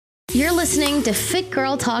You're listening to Fit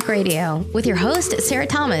Girl Talk Radio with your host, Sarah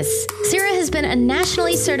Thomas. Sarah has been a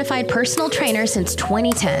nationally certified personal trainer since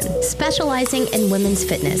 2010, specializing in women's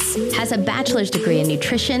fitness, has a bachelor's degree in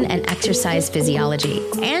nutrition and exercise physiology,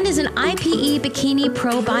 and is an IPE Bikini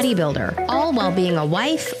Pro bodybuilder, all while being a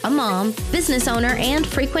wife, a mom, business owner, and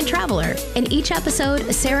frequent traveler. In each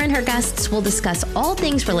episode, Sarah and her guests will discuss all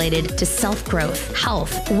things related to self-growth,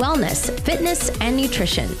 health, wellness, fitness, and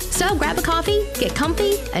nutrition. So grab a coffee, get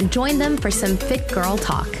comfy, and join them for some Fit Girl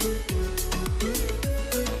Talk.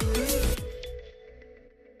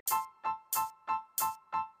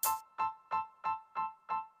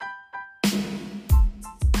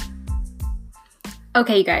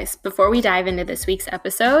 Okay, you guys, before we dive into this week's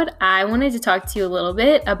episode, I wanted to talk to you a little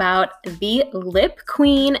bit about the Lip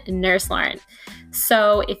Queen, Nurse Lauren.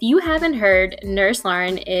 So if you haven't heard, Nurse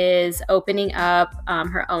Lauren is opening up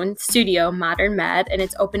her own studio, Modern Med, and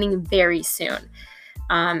it's opening very soon.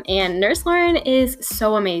 And Nurse Lauren is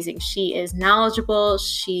so amazing. She is knowledgeable.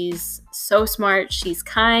 She's so smart. She's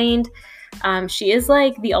kind. She is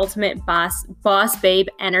like the ultimate boss babe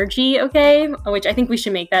energy, okay? Which I think we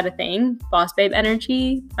should make that a thing, boss babe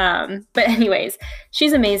energy. But anyways,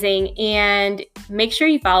 she's amazing. And make sure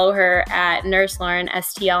you follow her at Nurse Lauren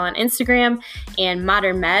STL on Instagram and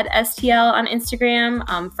Modern Med STL on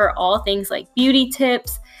Instagram for all things like beauty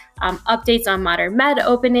tips, updates on Modern Med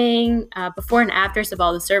opening, before and afters of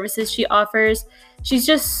all the services she offers. She's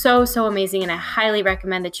just so amazing, and I highly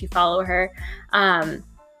recommend that you follow her.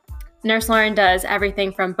 Nurse Lauren does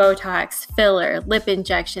everything from Botox, filler, lip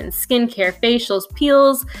injections, skincare, facials,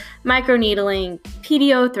 peels, microneedling,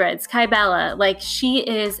 PDO threads, Kybella. Like, she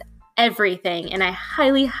is everything, and I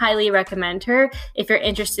highly recommend her if you're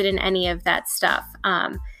interested in any of that stuff.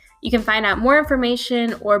 You can find out more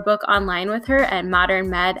information or book online with her at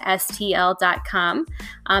modernmedstl.com.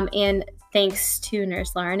 And thanks to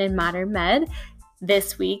Nurse Lauren and Modern Med,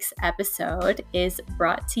 this week's episode is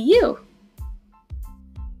brought to you.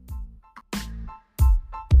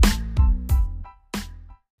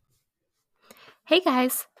 Hey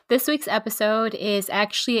guys, this week's episode is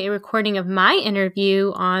actually a recording of my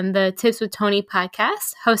interview on the Tips with Tony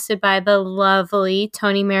podcast, hosted by the lovely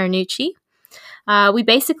Tony Marinucci. We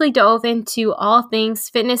basically dove into all things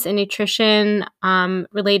fitness and nutrition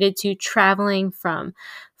related to traveling, from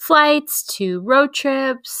flights to road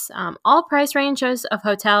trips, all price ranges of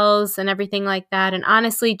hotels and everything like that. And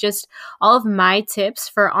honestly, just all of my tips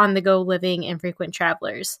for on-the-go living and frequent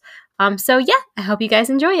travelers. So yeah, I hope you guys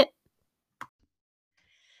enjoy it.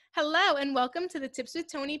 Hello and welcome to the Tips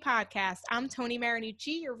with Tony podcast. I'm Tony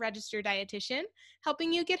Marinucci, your registered dietitian,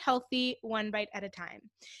 helping you get healthy one bite at a time.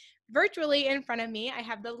 Virtually in front of me, I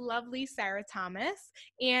have the lovely Sarah Thomas,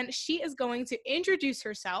 and she is going to introduce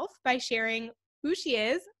herself by sharing who she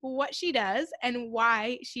is, what she does, and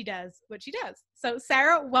why she does what she does. So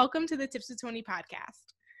Sarah, welcome to the Tips with Tony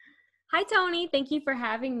podcast. Hi, Tony. Thank you for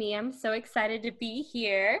having me. I'm so excited to be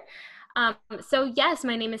here. So yes,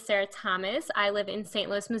 my name is Sarah Thomas. I live in St.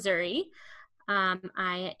 Louis, Missouri.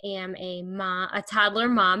 I am a toddler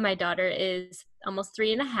mom. My daughter is almost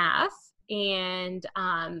 3.5. And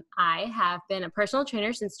I have been a personal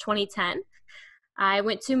trainer since 2010. I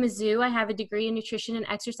went to Mizzou. I have a degree in nutrition and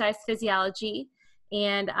exercise physiology.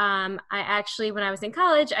 And I actually, when I was in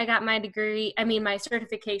college, I got my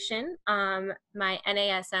certification, my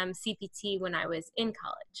NASM CPT when I was in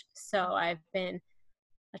college. So I've been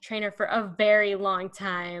a trainer for a very long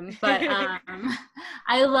time, but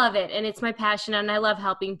I love it, and it's my passion, and I love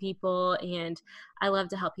helping people, and I love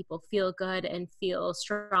to help people feel good and feel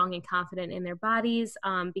strong and confident in their bodies,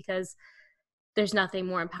 because there's nothing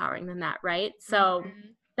more empowering than that, right? So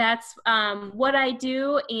that's what I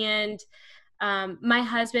do, and my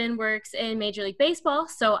husband works in Major League Baseball,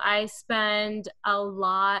 so I spend a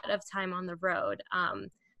lot of time on the road.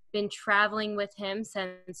 Been traveling with him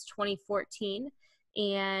since 2014.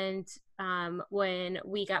 And when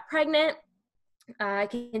we got pregnant, I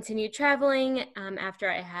continued traveling. After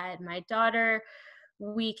I had my daughter,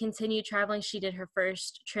 we continued traveling. She did her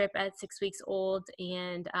first trip at 6 weeks old,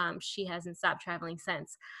 and she hasn't stopped traveling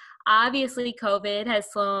since. Obviously, COVID has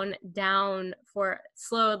slowed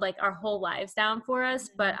like our whole lives down for us,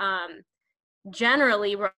 but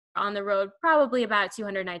generally we're on the road probably about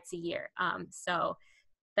 200 nights a year. So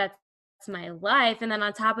that's my life. And then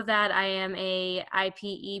on top of that, I am a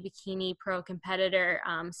IPE Bikini Pro competitor.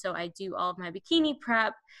 So I do all of my bikini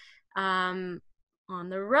prep on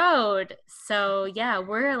the road. So yeah,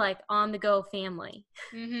 we're like on the go family.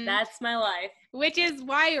 That's my life. Which is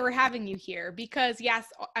why we're having you here, because yes,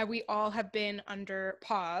 we all have been under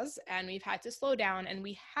pause and we've had to slow down and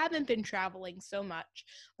we haven't been traveling so much,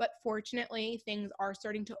 but fortunately things are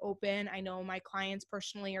starting to open. I know my clients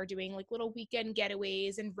personally are doing like little weekend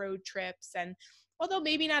getaways and road trips, and although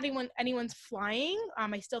maybe not anyone's flying,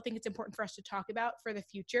 I still think it's important for us to talk about for the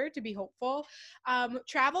future, to be hopeful.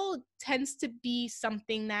 Travel tends to be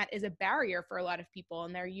something that is a barrier for a lot of people,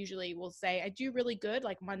 and they usually will say, I do really good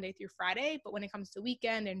like Monday through Friday, but when it comes to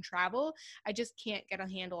weekend and travel, I just can't get a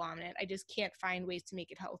handle on it. I just can't find ways to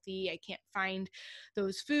make it healthy. I can't find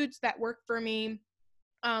those foods that work for me.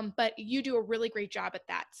 But you do a really great job at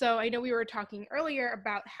that. So I know we were talking earlier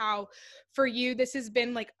about how for you, this has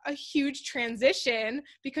been like a huge transition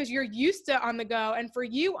because you're used to on the go. And for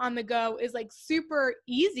you, on the go is like super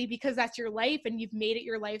easy because that's your life and you've made it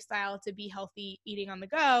your lifestyle to be healthy eating on the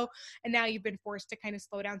go. And now you've been forced to kind of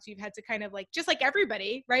slow down. So you've had to kind of like, just like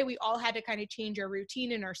everybody, right? We all had to kind of change our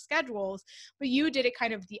routine and our schedules, but you did it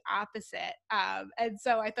kind of the opposite. And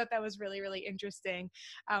so I thought that was really, really interesting.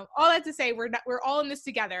 All that to say, we're all in this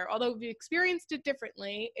together. Although we've experienced it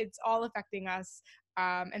differently, it's all affecting us.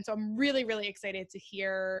 And so I'm really, really excited to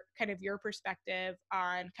hear kind of your perspective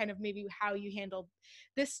on kind of maybe how you handled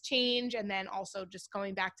this change. And then also just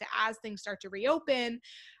going back to as things start to reopen,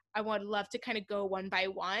 I would love to kind of go one by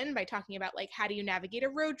one by talking about like, how do you navigate a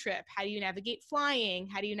road trip? How do you navigate flying?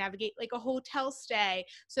 How do you navigate like a hotel stay?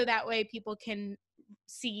 So that way people can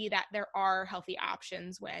see that there are healthy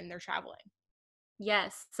options when they're traveling.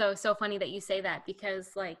 Yes. So funny that you say that,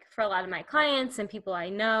 because like for a lot of my clients and people I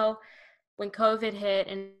know, when COVID hit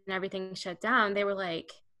and everything shut down, they were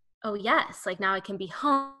like, oh yes, like now I can be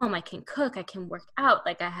home, I can cook, I can work out,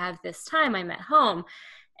 like I have this time, I'm at home.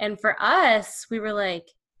 And for us, we were like,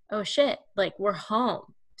 oh shit, like we're home.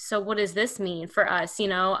 So what does this mean for us?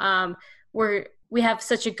 We have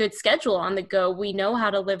such a good schedule on the go. We know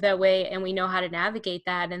how to live that way and we know how to navigate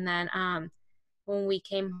that. And then when we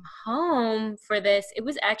came home for this, it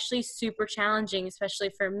was actually super challenging, especially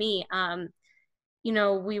for me.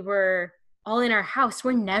 We were all in our house.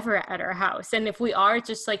 We're never at our house. And if we are, it's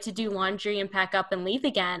just like to do laundry and pack up and leave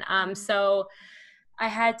again. So I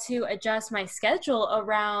had to adjust my schedule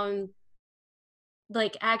around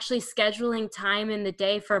like actually scheduling time in the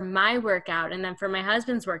day for my workout and then for my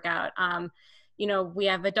husband's workout. We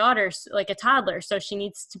have a daughter, like a toddler, so she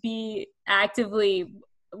needs to be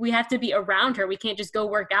we have to be around her. We can't just go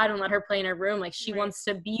work out and let her play in her room. Like she wants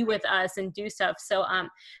to be with us and do stuff. So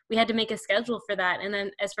we had to make a schedule for that. And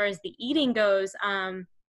then as far as the eating goes,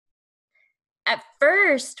 at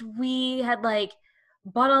first we had like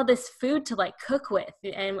bought all this food to like cook with,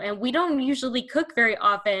 and we don't usually cook very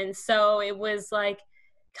often. So it was like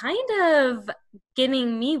kind of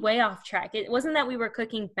getting me way off track. It wasn't that we were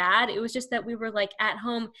cooking bad. It was just that we were like at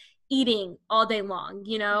home eating all day long,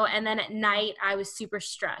 and then at night I was super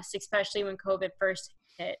stressed, especially when COVID first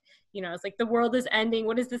hit. It's like the world is ending.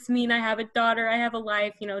 What does this mean? I have a daughter, I have a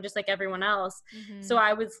life, just like everyone else. Mm-hmm. So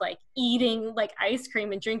I was like eating like ice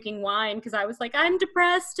cream and drinking wine because I was like, I'm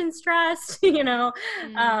depressed and stressed,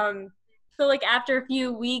 Mm-hmm. So like after a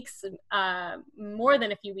few weeks, more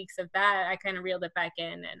than a few weeks of that, I kind of reeled it back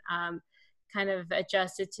in and kind of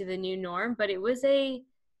adjusted to the new norm. But it was a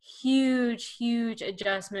huge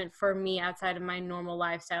adjustment for me outside of my normal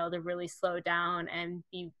lifestyle to really slow down and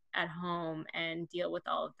be at home and deal with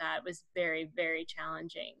all of that. It was very, very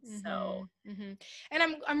challenging. Mm-hmm. So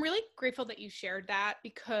and I'm really grateful that you shared that,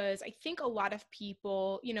 because I think a lot of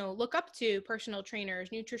people look up to personal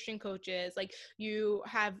trainers, nutrition coaches. Like you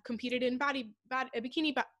have competed in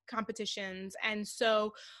bikini competitions, and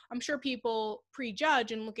so I'm sure people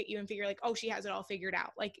prejudge and look at you and figure like, oh, she has it all figured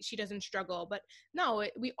out, like she doesn't struggle. But no,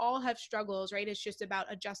 we all have struggles, right? It's just about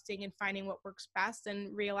adjusting and finding what works best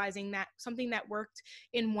and realizing that something that worked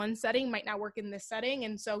in one setting might not work in this setting.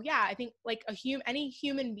 And so yeah, I think like any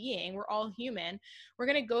human being, we're all human, we're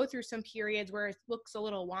going to go through some periods where it looks a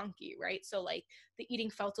little wonky, right? So like the eating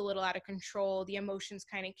felt a little out of control, the emotions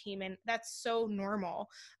kind of came in. That's so normal.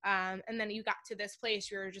 And then you got to this place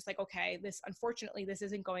where you're just like, okay, unfortunately this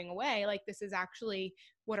isn't going away. Like this is actually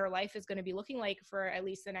what our life is going to be looking like for at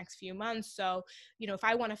least the next few months. So, if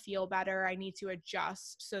I want to feel better, I need to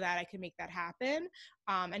adjust so that I can make that happen.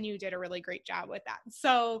 And you did a really great job with that.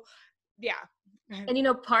 So yeah.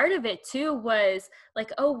 And part of it too was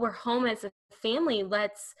like, oh, we're home as a family.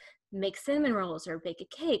 Let's make cinnamon rolls or bake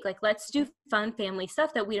a cake. Like, let's do fun family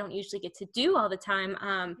stuff that we don't usually get to do all the time.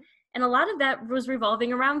 And a lot of that was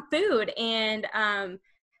revolving around food. And,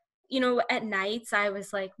 at nights I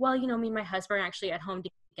was like, well, me and my husband are actually at home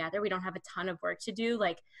together. We don't have a ton of work to do.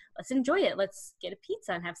 Like, let's enjoy it. Let's get a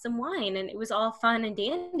pizza and have some wine. And it was all fun and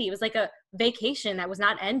dandy. It was like a vacation that was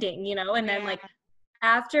not ending, you know? And then like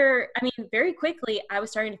after, I mean, very quickly, I was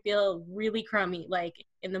starting to feel really crummy. Like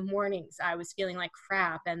in the mornings, I was feeling like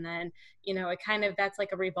crap. And then, you know, it kind of, that's like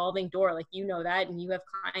a revolving door. Like, you know that, and you have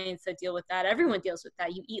clients that deal with that. Everyone deals with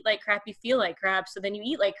that. You eat like crap, you feel like crap. So then you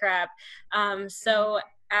eat like crap. So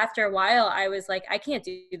after a while, I was like, I can't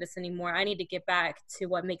do this anymore. I need to get back to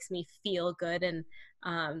what makes me feel good. And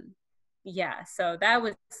yeah, so that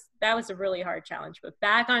was a really hard challenge, but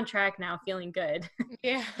back on track now, feeling good.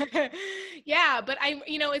 Yeah. Yeah. But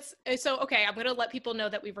it's so, okay, I'm going to let people know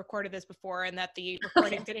that we've recorded this before and that the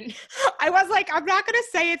recording didn't, I was like, I'm not going to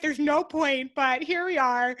say it. There's no point, but here we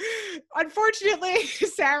are. Unfortunately,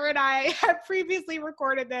 Sarah and I had previously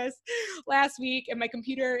recorded this last week and my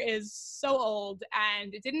computer is so old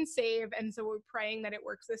and it didn't save. And so we're praying that it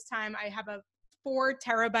works this time. I have a 4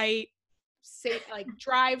 terabyte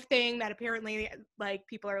drive thing that apparently like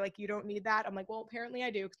people are like, you don't need that. I'm like, well, apparently I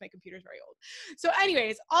do because my computer's very old. So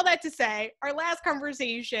anyways, all that to say, our last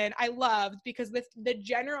conversation I loved because the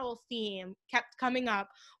general theme kept coming up,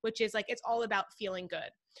 which is like, it's all about feeling good.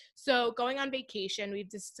 So going on vacation, we've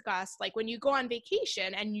discussed like when you go on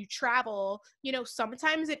vacation and you travel, you know,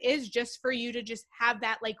 sometimes it is just for you to just have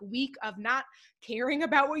that like week of not caring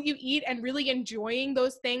about what you eat and really enjoying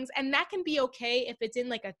those things. And that can be okay if it's in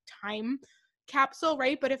like a time capsule,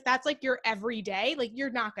 right? But if that's like your everyday, like you're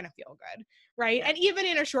not going to feel good, right? Yeah. And even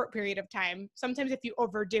in a short period of time, sometimes if you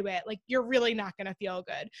overdo it, like you're really not going to feel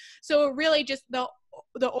good. So really just the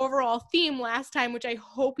overall theme last time, which I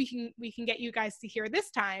hope we can get you guys to hear this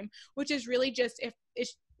time, which is really just if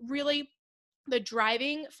it's really the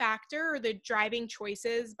driving factor or the driving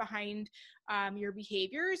choices behind your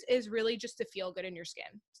behaviors is really just to feel good in your skin,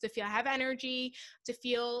 to have energy, to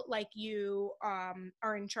feel like you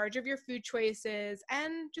are in charge of your food choices,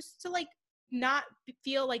 and just to like not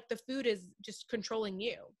feel like the food is just controlling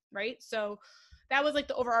you, right? So that was like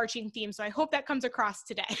the overarching theme. So I hope that comes across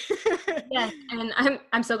today. Yes, and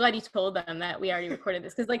I'm so glad you told them that we already recorded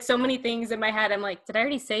this because like so many things in my head, I'm like, did I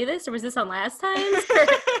already say this or was this on last time?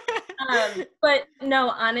 But no,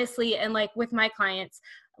 honestly, and like with my clients,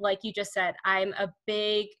 like you just said, I'm a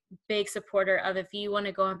big supporter of if you want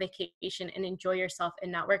to go on vacation and enjoy yourself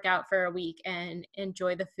and not work out for a week and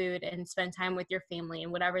enjoy the food and spend time with your family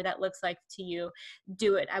and whatever that looks like to you,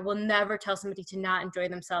 do it. I will never tell somebody to not enjoy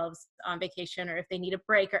themselves on vacation or if they need a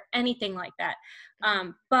break or anything like that.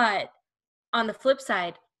 But on the flip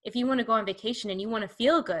side, if you want to go on vacation and you want to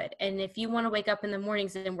feel good, and if you want to wake up in the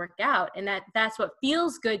mornings and work out, and that's what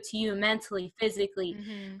feels good to you mentally, physically,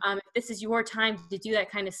 if this is your time to do that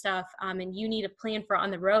kind of stuff, and you need a plan for on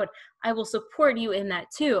the road, I will support you in that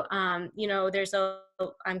too. You know,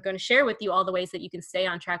 I'm going to share with you all the ways that you can stay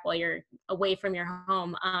on track while you're away from your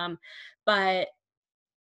home. But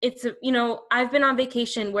it's, you know, I've been on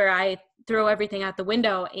vacation where I throw everything out the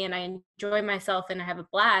window and I enjoy myself and I have a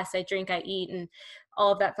blast. I drink, I eat, and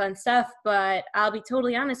all of that fun stuff. But I'll be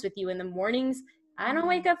totally honest with you, in the mornings, I don't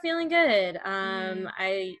wake up feeling good.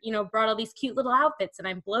 I, you know, brought all these cute little outfits and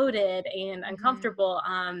I'm bloated and uncomfortable.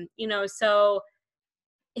 You know, so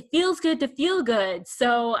it feels good to feel good.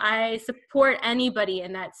 So I support anybody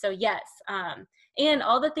in that. So yes. And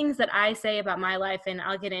all the things that I say about my life, and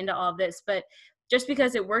I'll get into all of this, but just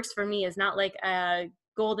because it works for me is not like a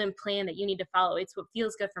golden plan that you need to follow. It's what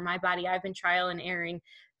feels good for my body. I've been trial and erroring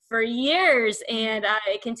for years, and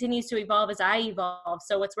it continues to evolve as I evolve.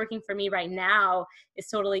 So what's working for me right now is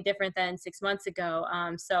totally different than 6 months ago.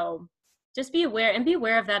 So just be aware, and be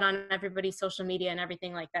aware of that on everybody's social media and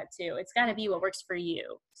everything like that too. It's got to be what works for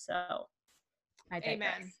you. So I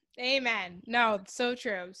digress. Amen. No, so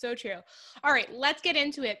true. So true. All right, let's get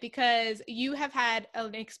into it because you have had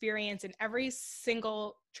an experience in every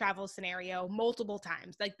single travel scenario multiple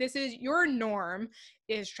times. Like this is your norm,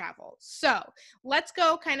 is travel. So let's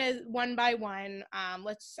go kind of one by one.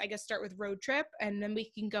 Let's, I guess, start with road trip and then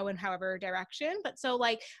we can go in however direction. But so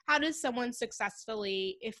like, how does someone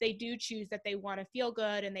successfully, if they do choose that they want to feel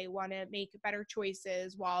good and they want to make better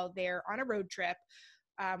choices while they're on a road trip,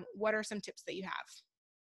 what are some tips that you have?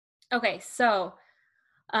 Okay, so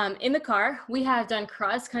in the car, we have done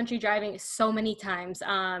cross-country driving so many times,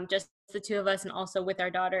 just the two of us and also with our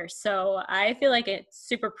daughter. So I feel like it's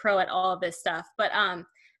super pro at all of this stuff. But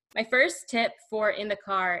my first tip for in the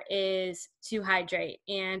car is to hydrate.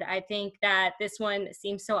 And I think that this one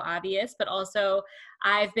seems so obvious, but also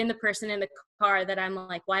I've been the person in the car that I'm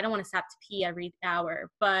like, well, I don't want to stop to pee every hour,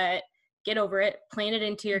 but get over it, plan it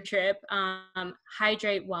into your trip,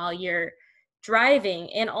 hydrate while you're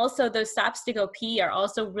driving. And also those stops to go pee are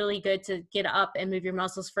also really good to get up and move your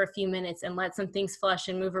muscles for a few minutes and let some things flush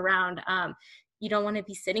and move around. You don't want to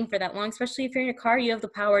be sitting for that long, especially if you're in a car. You have the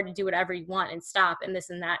power to do whatever you want and stop and this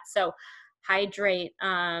and that. So hydrate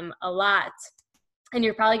a lot. And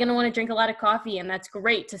you're probably going to want to drink a lot of coffee, and that's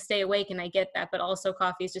great to stay awake, and I get that, but also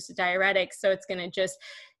coffee is just a diuretic, so it's going to just,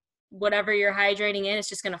 whatever you're hydrating in, it's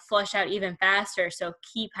just going to flush out even faster, so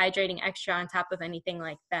keep hydrating extra on top of anything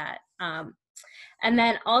like that. And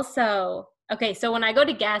then also, okay, so when I go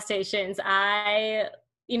to gas stations, I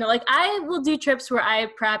will do trips where I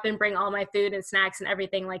prep and bring all my food and snacks and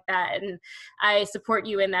everything like that. And I support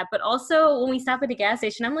you in that. But also when we stop at a gas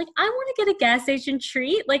station, I'm like, I want to get a gas station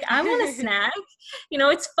treat. Like, I want a snack.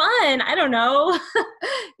 It's fun. I don't know.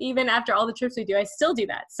 Even after all the trips we do, I still do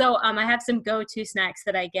that. So I have some go-to snacks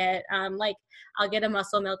that I get. Like I'll get a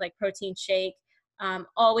Muscle Milk, like protein shake.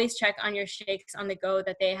 Always check on your shakes on the go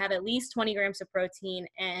that they have at least 20 grams of protein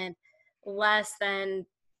and less than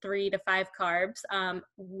 3 to 5 carbs.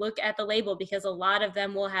 Look at the label, because a lot of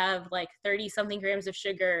them will have like 30 something grams of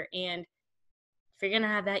sugar, and if you're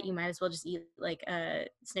gonna have that, you might as well just eat like a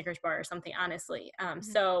Snickers bar or something, honestly.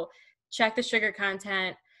 So check the sugar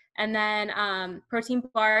content. And then protein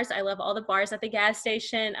bars, I love all the bars at the gas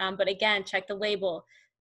station, but again, check the label.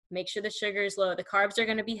 Make sure the sugar is low. The carbs are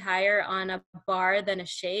going to be higher on a bar than a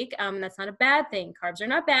shake. That's not a bad thing. Carbs are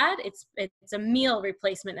not bad. It's a meal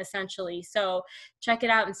replacement, essentially. So check it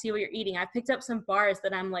out and see what you're eating. I picked up some bars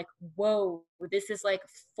that I'm like, whoa, this is like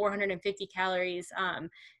 450 calories.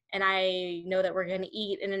 And I know that we're going to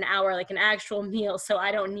eat in an hour, like an actual meal. So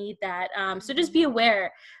I don't need that. So just be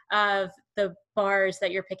aware of the bars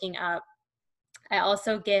that you're picking up. I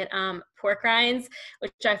also get pork rinds,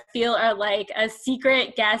 which I feel are like a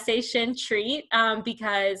secret gas station treat,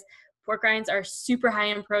 because pork rinds are super high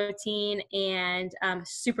in protein and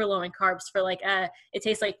super low in carbs. For like it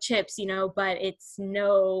tastes like chips, but it's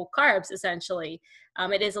no carbs essentially.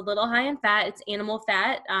 It is a little high in fat. It's animal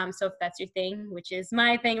fat. So if that's your thing, which is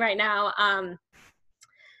my thing right now,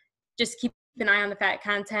 just keep an eye on the fat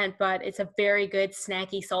content. But it's a very good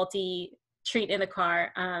snacky, salty treat in the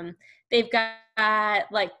car. They've got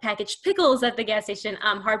like packaged pickles at the gas station,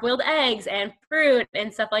 hard-boiled eggs and fruit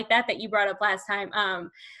and stuff like that you brought up last time.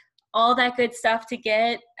 All that good stuff to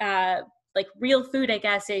get, like real food at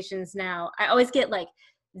gas stations now. I always get like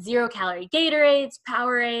 0-calorie Gatorades,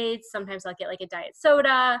 Powerades. Sometimes I'll get like a diet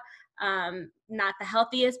soda. Not the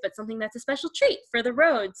healthiest, but something that's a special treat for the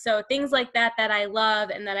road. So things like that I love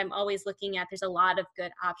and that I'm always looking at. There's a lot of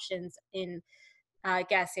good options in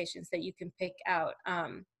gas stations that you can pick out.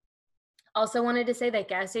 Also wanted to say that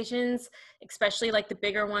gas stations, especially like the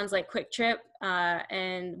bigger ones like Quick Trip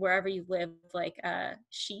and wherever you live, like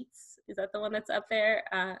Sheetz, is that the one that's up there?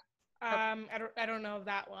 I don't know of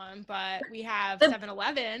that one, but we have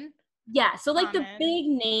 7-Eleven. Yeah, so like the big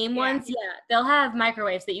name ones, they'll have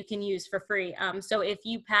microwaves that you can use for free. So if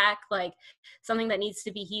you pack like something that needs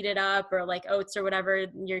to be heated up, or like oats or whatever,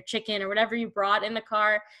 your chicken or whatever you brought in the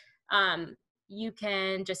car, you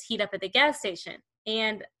can just heat up at the gas station.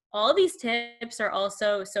 And all these tips are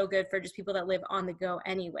also so good for just people that live on the go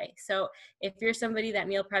anyway. So if you're somebody that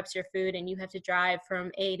meal preps your food and you have to drive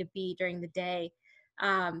from A to B during the day,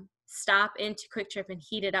 stop into Quick Trip and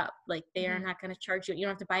heat it up. Like they are not going to charge you. You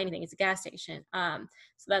don't have to buy anything. It's a gas station. So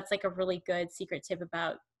that's like a really good secret tip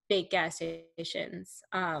about big gas stations.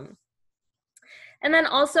 And then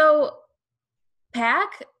also,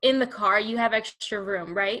 pack in the car, you have extra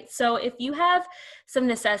room, right? So if you have some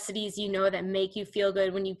necessities, that make you feel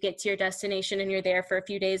good when you get to your destination and you're there for a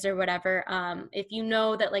few days or whatever, if you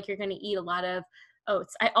know that like you're going to eat a lot of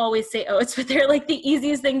oats, I always say oats, but they're like the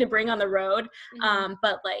easiest thing to bring on the road.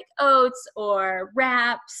 But like oats or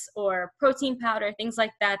wraps or protein powder, things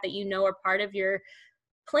like that are part of your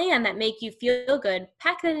plan that make you feel good,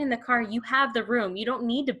 pack that in the car. You have the room. You don't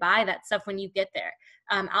need to buy that stuff when you get there.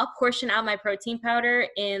 I'll portion out my protein powder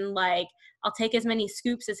in like, I'll take as many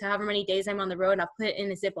scoops as however many days I'm on the road, and I'll put it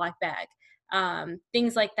in a Ziploc bag.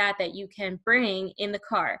 Things like that you can bring in the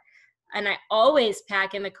car. And I always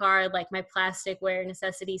pack in the car like my plasticware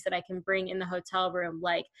necessities that I can bring in the hotel room,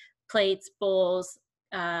 like plates, bowls,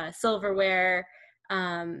 silverware,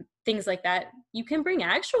 things like that. You can bring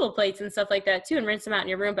actual plates and stuff like that too and rinse them out in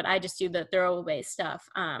your room, but I just do the throwaway stuff.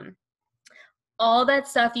 All that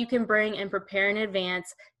stuff you can bring and prepare in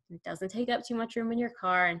advance. It doesn't take up too much room in your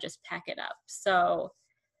car, and just pack it up. So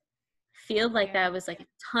feel like that was like a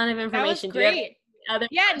ton of information. That was great. Other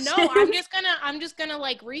questions? I'm just gonna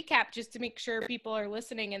like recap just to make sure people are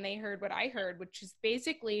listening and they heard what I heard, which is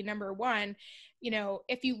basically number one,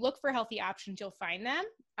 if you look for healthy options, you'll find them.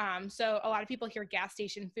 So a lot of people hear gas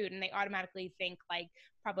station food and they automatically think like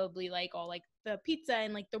probably like all like the pizza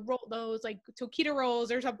and like the roll, those like taquito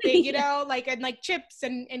rolls or something, you know, like, and like chips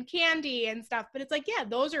and candy and stuff. But it's like, yeah,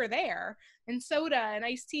 those are there, and soda and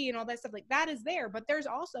iced tea and all that stuff like that is there. But there's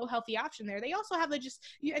also healthy option there. They also have the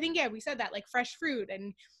I think, yeah, we said that, like fresh fruit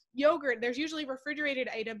and yogurt. There's usually refrigerated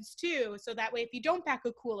items too, so that way if you don't pack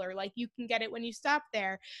a cooler, like you can get it when you stop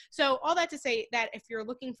there. So all that to say that if you're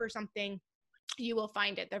looking for something, you will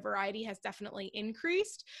find it. The variety has definitely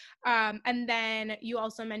increased. And then you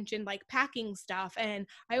also mentioned like packing stuff. And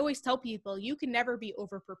I always tell people, you can never be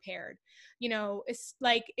over prepared. You know, it's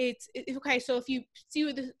like, it's okay. So if you see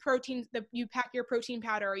the protein, you pack your protein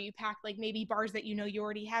powder, or you pack like maybe bars that, you know, you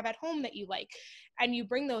already have at home that you like, and you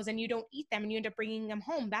bring those and you don't eat them and you end up bringing them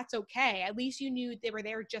home, that's okay. At least you knew they were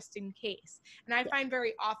there just in case. And I find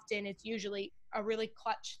very often it's usually a really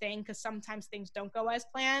clutch thing, because sometimes things don't go as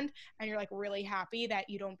planned and you're like really happy that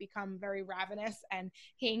you don't become very ravenous and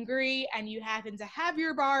hangry and you happen to have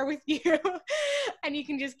your bar with you and you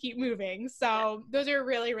can just keep moving. So those are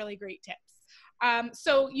really, really great tips.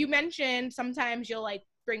 So you mentioned sometimes you'll like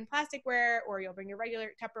bring plasticware, or you'll bring your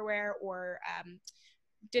regular Tupperware, or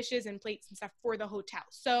dishes and plates and stuff for the hotel.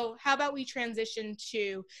 So how about we transition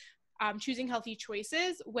to choosing healthy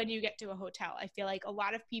choices when you get to a hotel? I feel like a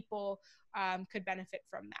lot of people could benefit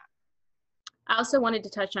from that. I also wanted to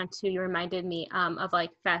touch on too, you reminded me of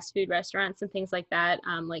like fast food restaurants and things like that,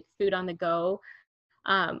 like food on the go.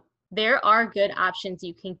 There are good options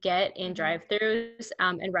you can get in drive-thrus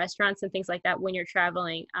and restaurants and things like that when you're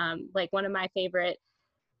traveling. Like one of my favorite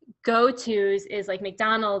go-tos is like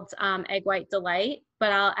McDonald's Egg White Delight,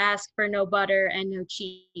 but I'll ask for no butter and no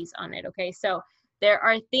cheese on it. Okay, so there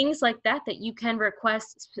are things like that that you can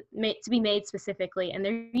request to be made specifically, and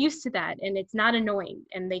they're used to that, and it's not annoying,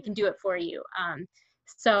 and they can do it for you.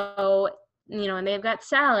 So, you know, and they've got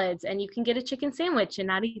salads, and you can get a chicken sandwich and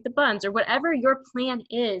not eat the buns, or whatever your plan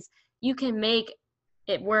is, you can make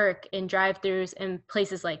it work in drive-thrus and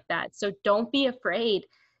places like that. So don't be afraid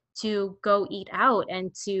to go eat out,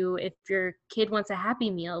 and to, if your kid wants a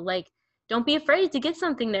Happy Meal, like, don't be afraid to get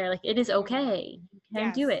something there. Like, it is okay. You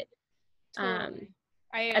can do it. Totally.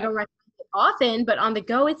 I don't recommend it often, but on the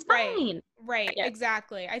go, it's fine. Right. Yeah.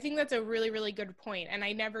 Exactly. I think that's a really, really good point. And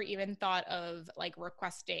I never even thought of like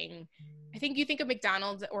requesting. I think you think of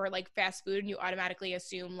McDonald's or like fast food and you automatically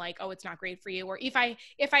assume like, oh, it's not great for you. Or if I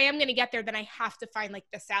am going to get there, then I have to find like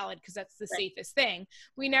the salad because that's the safest thing.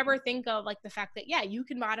 We never think of like the fact that, yeah, you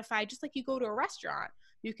can modify, just like you go to a restaurant,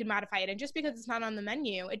 you can modify it. And just because it's not on the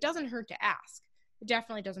menu, it doesn't hurt to ask. It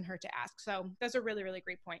definitely doesn't hurt to ask. So that's a really, really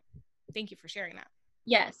great point. Thank you for sharing that.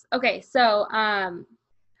 Yes. Okay. So,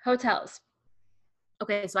 hotels.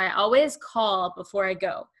 Okay. So I always call before I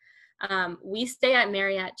go. We stay at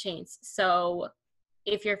Marriott chains. So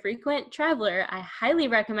if you're a frequent traveler, I highly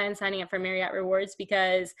recommend signing up for Marriott Rewards,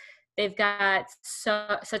 because they've got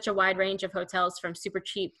such a wide range of hotels from super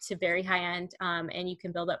cheap to very high end. And you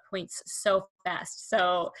can build up points so fast.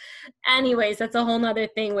 So anyways, that's a whole nother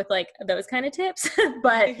thing with like those kind of tips,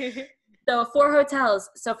 but so for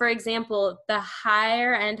hotels, so for example, the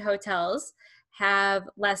higher end hotels have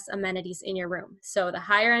less amenities in your room. So the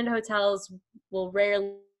higher end hotels will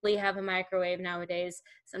rarely have a microwave nowadays.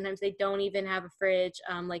 Sometimes they don't even have a fridge,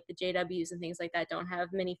 like the JWs and things like that don't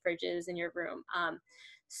have mini fridges in your room.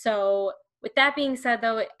 So with that being said,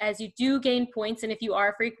 though, as you do gain points, and if you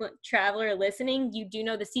are a frequent traveler listening, you do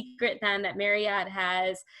know the secret then that Marriott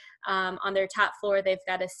has on their top floor. They've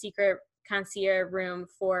got a secret concierge room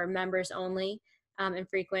for members only and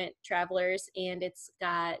frequent travelers, and it's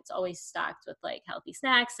always stocked with like healthy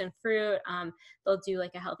snacks and fruit. They'll do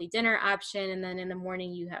like a healthy dinner option, and then in the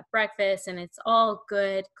morning you have breakfast, and it's all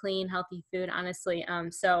good, clean, healthy food, honestly.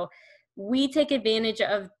 So we take advantage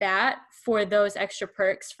of that for those extra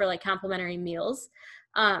perks for like complimentary meals.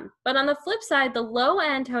 But on the flip side, the low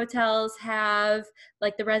end hotels have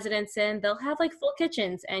like the Residence Inn, they'll have like full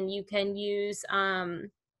kitchens, and you can use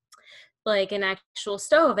like an actual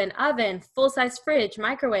stove, an oven, full-size fridge,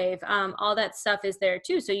 microwave, all that stuff is there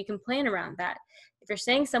too. So you can plan around that. If you're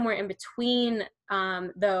staying somewhere in between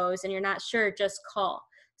those and you're not sure, just call.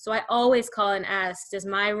 So I always call and ask, does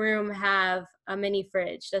my room have a mini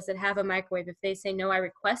fridge? Does it have a microwave? If they say no, I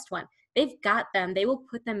request one. They've got them. They will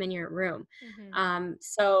put them in your room.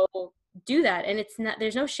 So do that, and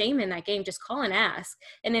there's no shame in that game. Just call and ask.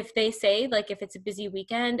 And if they say, like, if it's a busy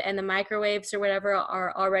weekend and the microwaves or whatever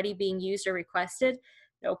are already being used or requested,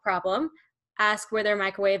 no problem. Ask where their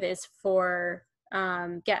microwave is for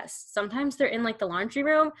guests. Sometimes they're in like the laundry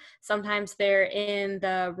room, sometimes they're in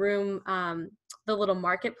the room, the little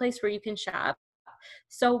marketplace where you can shop.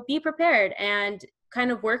 So be prepared. And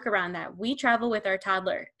kind of work around that. We travel with our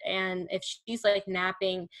toddler, and if she's like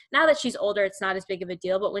napping, now that she's older, it's not as big of a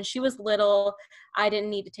deal, but when she was little, I didn't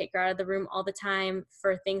need to take her out of the room all the time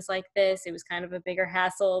for things like this. It was kind of a bigger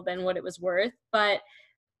hassle than what it was worth, but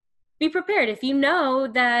be prepared. If you know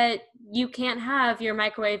that you can't have your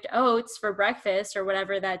microwaved oats for breakfast or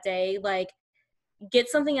whatever that day, like get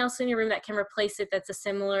something else in your room that can replace it, that's a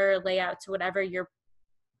similar layout to whatever your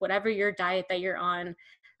diet that you're on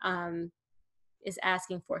is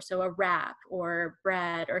asking for. So a wrap or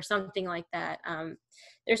bread or something like that.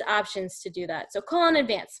 There's options to do that. So call in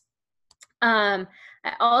advance. I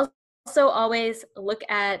also always look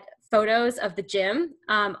at photos of the gym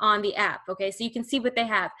on the app. Okay, so you can see what they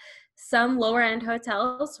have. Some lower end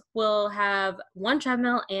hotels will have one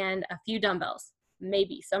treadmill and a few dumbbells.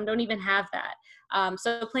 Maybe some don't even have that.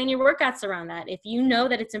 So plan your workouts around that. If you know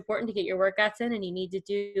that it's important to get your workouts in and you need to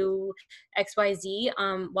do XYZ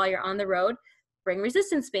while you're on the road, bring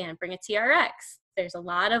resistance band, bring a TRX. There's a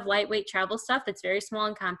lot of lightweight travel stuff that's very small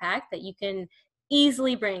and compact that you can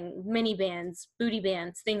easily bring, mini bands, booty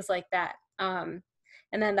bands, things like that.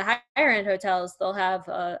 And then the higher end hotels, they'll have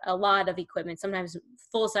a lot of equipment, sometimes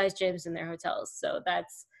full-size gyms in their hotels. So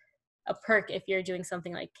that's a perk if you're doing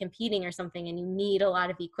something like competing or something and you need a lot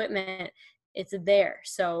of equipment, it's there.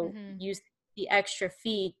 So use the extra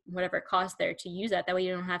fee, whatever it costs there, to use that. That way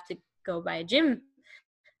you don't have to go buy a gym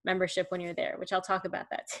membership when you're there, which I'll talk about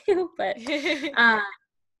that too. But okay,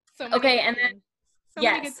 and then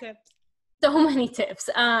many good tips. So many tips.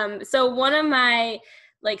 So one of my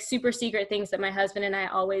like super secret things that my husband and I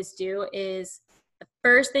always do is the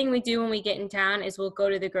first thing we do when we get in town is we'll go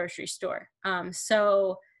to the grocery store.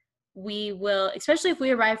 So we will, especially if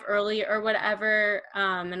we arrive early or whatever,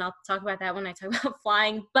 and I'll talk about that when I talk about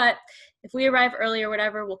flying, but if we arrive early or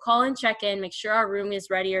whatever, we'll call and check in, make sure our room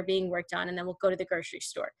is ready or being worked on, and then we'll go to the grocery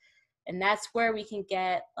store. And that's where we can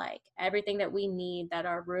get like everything that we need that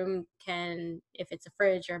our room can, if it's a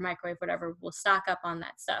fridge or a microwave, whatever, we'll stock up on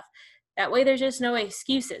that stuff. That way there's just no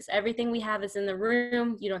excuses. Everything we have is in the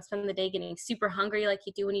room. You don't spend the day getting super hungry like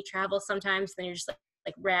you do when you travel sometimes. Then you're just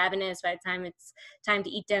like ravenous by the time it's time to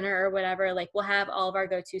eat dinner or whatever. Like we'll have all of our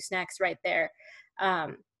go-to snacks right there. I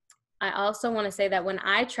also want to say that when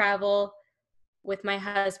I travel with my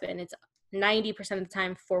husband, it's 90% of the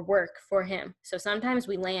time for work for him. So sometimes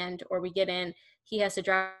we land or we get in, he has to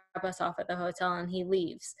drop us off at the hotel and he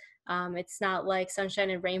leaves. It's not like sunshine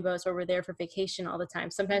and rainbows where we're there for vacation all the time.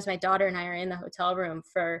 Sometimes my daughter and I are in the hotel room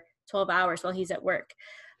for 12 hours while he's at work.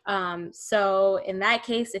 So in that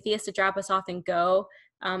case, if he has to drop us off and go,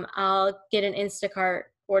 I'll get an Instacart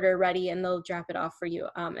order ready and they'll drop it off for you.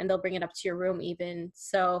 And they'll bring it up to your room even.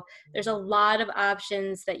 So there's a lot of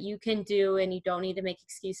options that you can do and you don't need to make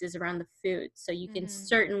excuses around the food. So you can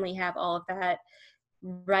certainly have all of that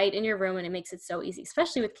right in your room, and it makes it so easy,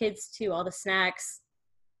 especially with kids too. All the snacks,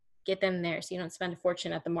 get them there so you don't spend a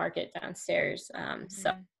fortune at the market downstairs.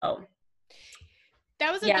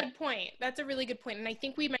 That was a good point. That's a really good point. And I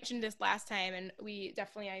think we mentioned this last time, and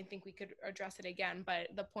I think we could address it again. But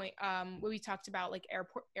the point where we talked about like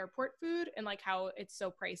airport food and like how it's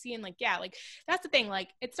so pricey, and like, yeah, like that's the thing. Like,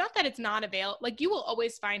 it's not that it's not available. Like, you will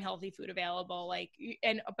always find healthy food available. Like,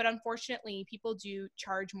 but unfortunately, people do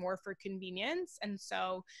charge more for convenience. And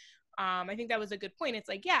so I think that was a good point. It's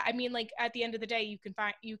like, yeah, I mean, like at the end of the day, you can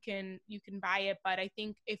buy it. But I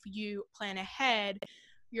think if you plan ahead,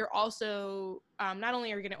 you're also not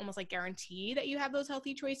only are you going to almost like guarantee that you have those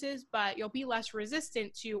healthy choices, but you'll be less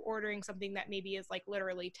resistant to ordering something that maybe is like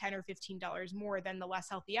literally $10 or $15 more than the less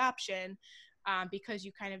healthy option, because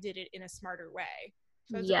you kind of did it in a smarter way.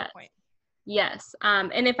 So that's a good point. Yes.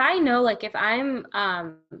 And if I know, like if I'm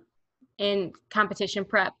in competition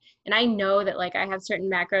prep and I know that like I have certain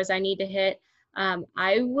macros I need to hit,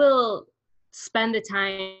 I will spend the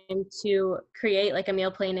time to create like a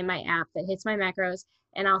meal plan in my app that hits my macros,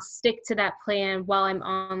 and I'll stick to that plan while I'm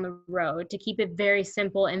on the road to keep it very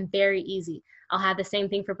simple and very easy. I'll have the same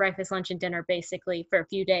thing for breakfast, lunch, and dinner basically for a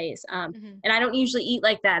few days. And I don't usually eat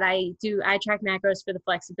like that. I track macros for the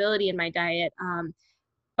flexibility in my diet.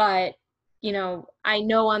 But you know, I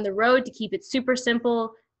know on the road to keep it super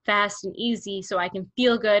simple, fast, and easy so I can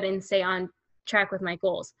feel good and stay on track with my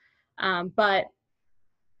goals. But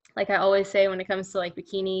like I always say, when it comes to like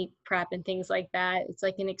bikini prep and things like that, it's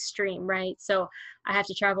like an extreme, right? So I have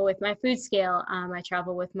to travel with my food scale. I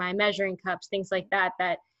travel with my measuring cups, things like that,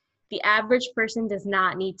 that the average person does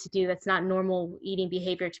not need to do. That's not normal eating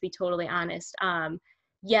behavior, to be totally honest.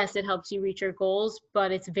 Yes, it helps you reach your goals,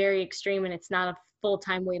 but it's very extreme and it's not a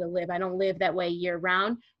full-time way to live. I don't live that way year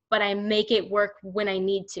round, but I make it work when I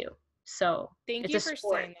need to. So thank it's you a for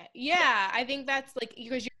sport. saying that. Yeah, I think that's like,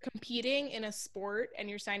 because you're competing in a sport and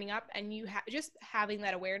you're signing up, and you just having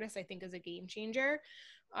that awareness, I think, is a game changer.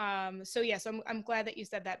 So yeah, so I'm glad that you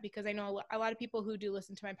said that, because I know a lot of people who do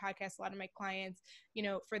listen to my podcast, a lot of my clients, you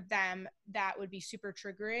know, for them that would be super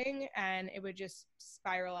triggering, and it would just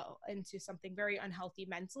spiral into something very unhealthy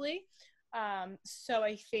mentally. So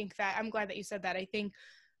I think that I'm glad that you said that. I think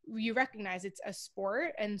you recognize it's a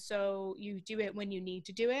sport, and so you do it when you need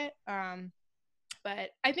to do it. But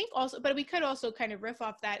I think also, but we could also kind of riff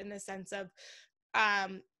off that in the sense of,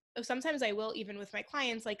 sometimes I will, even with my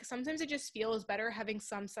clients, like sometimes it just feels better having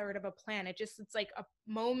some sort of a plan. It's like a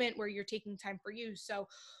moment where you're taking time for you. So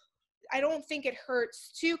I don't think it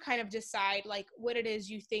hurts to kind of decide like what it is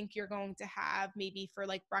you think you're going to have, maybe for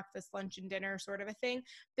like breakfast, lunch, and dinner sort of a thing.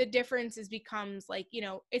 The difference is becomes like, you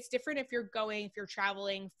know, it's different if you're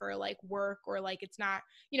traveling for like work, or like it's not,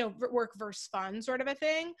 you know, work versus fun sort of a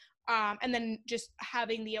thing. And then just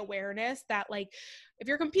having the awareness that like, if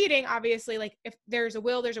you're competing, obviously, like if there's a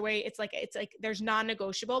will, there's a way. It's like there's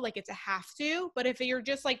non-negotiable, like it's a have to. But if you're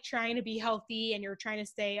just like trying to be healthy and you're trying to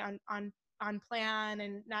stay on plan,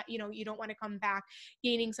 and not, you know, you don't want to come back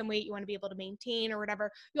gaining some weight, you want to be able to maintain or whatever,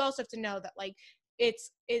 you also have to know that like it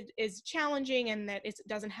is challenging, and that it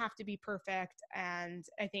doesn't have to be perfect. And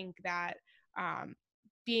I think that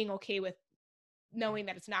being okay with knowing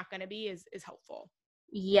that it's not going to be is helpful.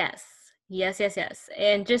 Yes.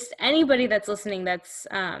 And just anybody that's listening, that's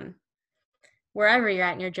wherever you're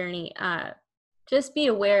at in your journey, just be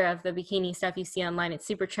aware of the bikini stuff you see online. It's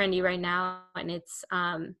super trendy right now, and it's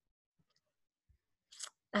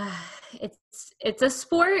a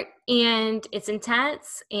sport, and it's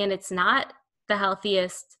intense, and it's not the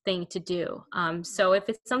healthiest thing to do. So if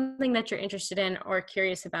it's something that you're interested in or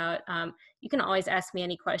curious about, you can always ask me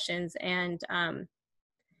any questions. And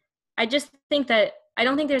I just think that I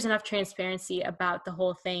don't think there's enough transparency about the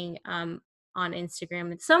whole thing on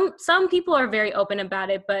Instagram. And some people are very open about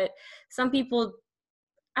it, but some people,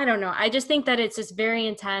 I don't know. I just think that it's just very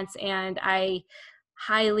intense, and I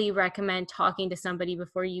highly recommend talking to somebody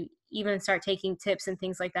before you even start taking tips and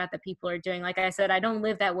things like that people are doing. Like I said, I don't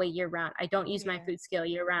live that way year round. I don't use my food scale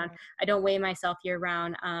year round. I don't weigh myself year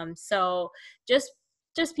round. So just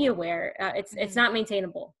be aware. It's not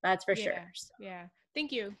maintainable. That's for sure. So. Yeah.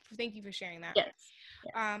 Thank you for sharing that. Yes.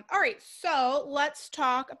 All right. So let's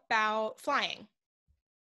talk about flying.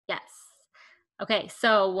 Yes. Okay,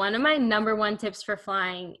 so one of my number one tips for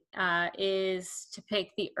flying is to pick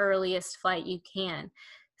the earliest flight you can.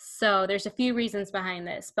 So there's a few reasons behind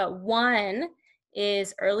this, but one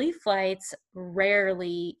is early flights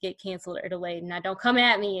rarely get canceled or delayed. Now, don't come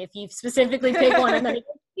at me if you specifically pick one and then it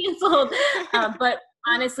gets canceled. But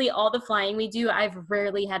honestly, all the flying we do, I've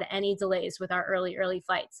rarely had any delays with our early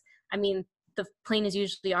flights. I mean, the plane is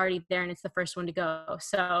usually already there and it's the first one to go.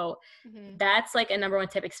 So that's like a number one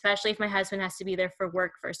tip, especially if my husband has to be there for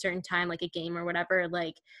work for a certain time, like a game or whatever.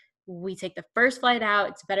 Like, we take the first flight out.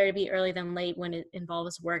 It's better to be early than late when it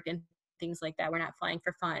involves work and things like that. We're not flying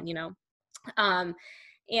for fun, you know?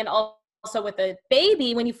 And also with a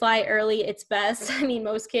baby, when you fly early, it's best. I mean,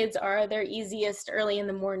 most kids are their easiest early in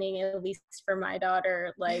the morning, at least for my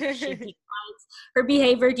daughter. Like, she declines, her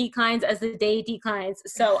behavior declines as the day declines.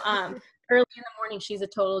 So early in the morning, she's a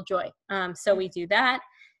total joy. So we do that.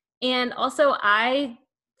 And also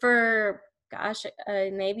for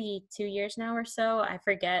maybe 2 years now or so, I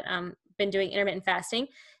forget, been doing intermittent fasting.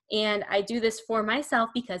 And I do this for myself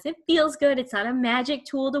because it feels good. It's not a magic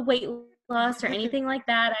tool to weight loss or anything like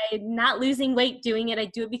that. I'm not losing weight doing it. I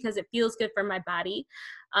do it because it feels good for my body.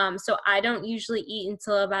 So I don't usually eat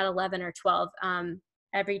until about 11 or 12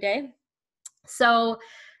 every day. So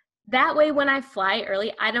that way, when I fly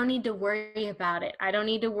early, I don't need to worry about it. I don't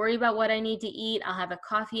need to worry about what I need to eat. I'll have a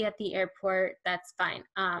coffee at the airport. That's fine.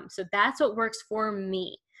 So that's what works for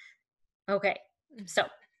me. Okay. So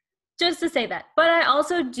just to say that. But I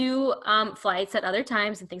also do flights at other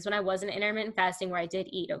times and things when I wasn't intermittent fasting where I did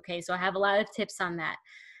eat. Okay. So I have a lot of tips on that.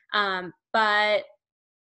 But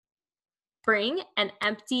bring an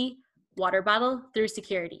empty water bottle through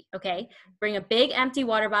security. Okay. Bring a big empty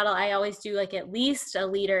water bottle. I always do like at least a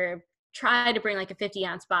liter, try to bring like a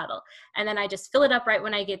 50-ounce bottle. And then I just fill it up right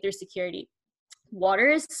when I get through security. Water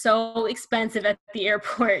is so expensive at the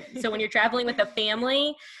airport. So when you're traveling with a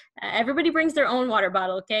family, everybody brings their own water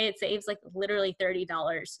bottle. Okay. It saves like literally $30.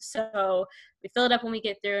 So we fill it up when we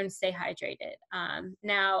get through and stay hydrated.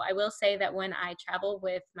 Now I will say that when I travel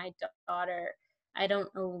with my daughter, I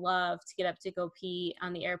don't love to get up to go pee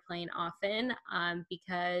on the airplane often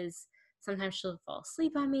because sometimes she'll fall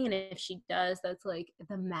asleep on me. And if she does, that's like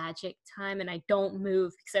the magic time. And I don't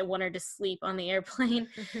move because I want her to sleep on the airplane.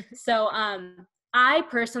 So I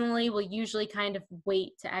personally will usually kind of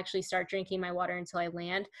wait to actually start drinking my water until I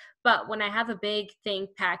land. But when I have a big thing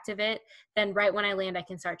packed of it, then right when I land, I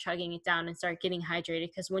can start chugging it down and start getting hydrated.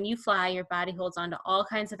 Because when you fly, your body holds on to all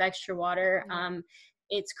kinds of extra water.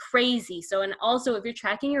 It's crazy. So, and also if you're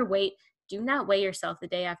tracking your weight, do not weigh yourself the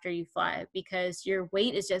day after you fly because your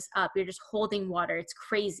weight is just up. You're just holding water. It's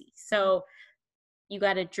crazy. So you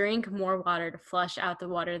got to drink more water to flush out the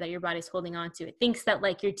water that your body's holding on to. It thinks that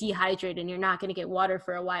like you're dehydrated and you're not going to get water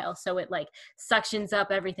for a while. So it like suctions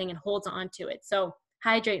up everything and holds on to it. So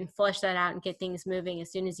hydrate and flush that out and get things moving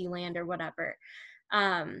as soon as you land or whatever.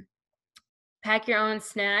 Pack your own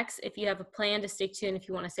snacks if you have a plan to stick to and if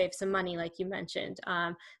you want to save some money, like you mentioned.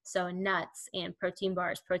 So nuts and protein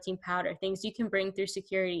bars, protein powder, things you can bring through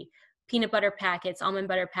security, peanut butter packets, almond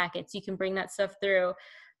butter packets, you can bring that stuff through.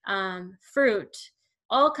 Fruit,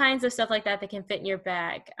 all kinds of stuff like that can fit in your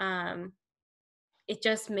bag. It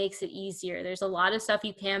just makes it easier. There's a lot of stuff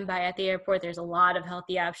you can buy at the airport. There's a lot of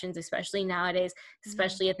healthy options, especially nowadays,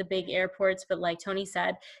 especially at the big airports. But like Tony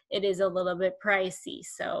said, it is a little bit pricey.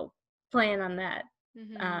 So plan on that.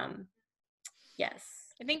 Yes.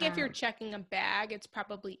 I think if you're checking a bag, it's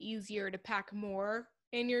probably easier to pack more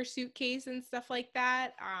in your suitcase and stuff like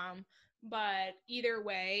that. But either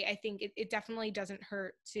way, I think it definitely doesn't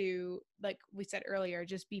hurt to, like we said earlier,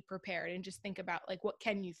 just be prepared and just think about like, what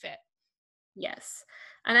can you fit? Yes.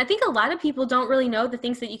 And I think a lot of people don't really know the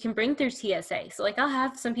things that you can bring through TSA. So like I'll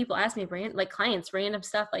have some people ask me, like clients, random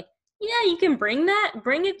stuff like, yeah, you can bring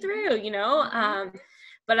it through, you know?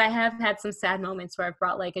 But I have had some sad moments where I've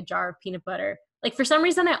brought like a jar of peanut butter. Like for some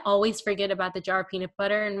reason, I always forget about the jar of peanut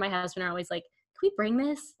butter. And my husband are always like, can we bring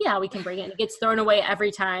this? Yeah, we can bring it. And it gets thrown away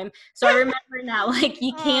every time. So I remember now, like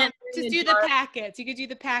you can't just do the packets. You could do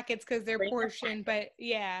the packets because they're portioned, but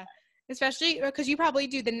yeah, especially because you probably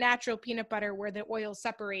do the natural peanut butter where the oil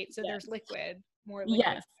separates. So there's more liquid.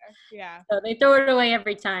 Yes. Yeah. So they throw it away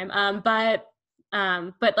every time. But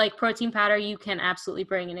like protein powder, you can absolutely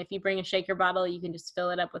bring. And if you bring a shaker bottle, you can just fill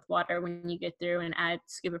it up with water when you get through and add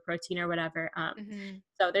scuba protein or whatever.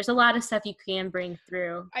 So there's a lot of stuff you can bring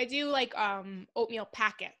through. I do like oatmeal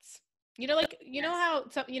packets. You know, like, you know how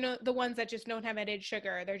some, you know, the ones that just don't have added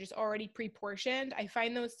sugar, they're just already pre-portioned. I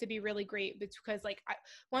find those to be really great because like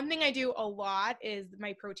one thing I do a lot is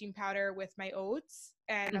my protein powder with my oats,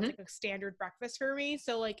 and that's like a standard breakfast for me.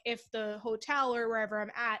 So like if the hotel or wherever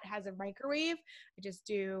I'm at has a microwave, I just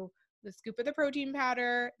do the scoop of the protein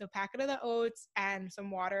powder, the packet of the oats, and some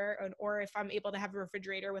water. Or if I'm able to have a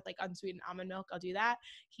refrigerator with like unsweetened almond milk, I'll do that,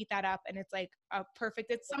 heat that up, and it's like a perfect,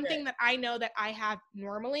 it's something that I know that I have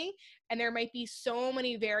normally, and there might be so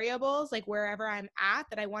many variables like wherever I'm at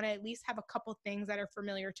that I want to at least have a couple things that are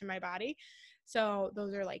familiar to my body. So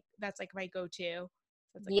those are like, that's like my go-to.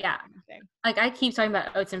 Like like I keep talking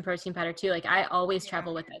about oats and protein powder too. Like I always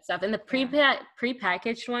travel with that stuff, and the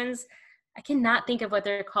pre-packaged ones, I cannot think of what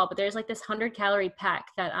they're called, but there's like this 100-calorie pack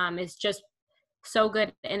that is just so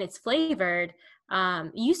good, and it's flavored.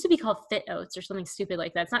 It used to be called Fit Oats or something stupid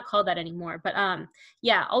like that. It's not called that anymore. But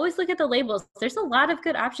yeah, always look at the labels. There's a lot of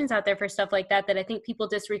good options out there for stuff like that I think people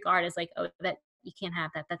disregard as like, oh, that you can't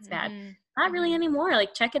have that. That's bad. Not really anymore.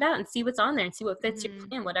 Like check it out and see what's on there and see what fits your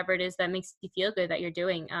plan, whatever it is that makes you feel good that you're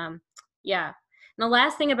doing. Yeah. And the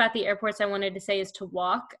last thing about the airports I wanted to say is to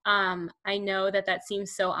walk. I know that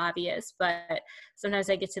seems so obvious, but sometimes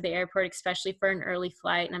I get to the airport, especially for an early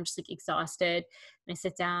flight, and I'm just like exhausted, and I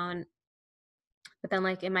sit down. But then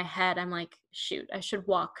like in my head, I'm like, shoot, I should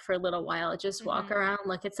walk for a little while. Just walk around,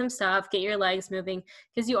 look at some stuff, get your legs moving,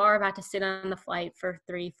 because you are about to sit on the flight for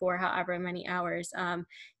 3, 4, however many hours.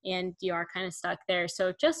 And you are kind of stuck there.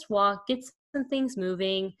 So just walk, get some things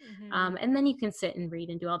moving. And then you can sit and read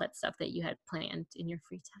and do all that stuff that you had planned in your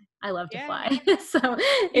free time. I love to fly. So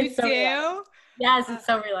it's so relaxing. Yes, it's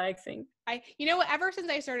so relaxing. You know what, ever since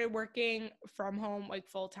I started working from home like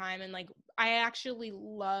full time, and like I actually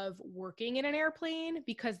love working in an airplane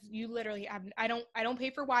because you literally have, I don't pay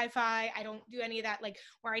for Wi-Fi. I don't do any of that, like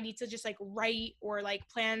where I need to just like write or like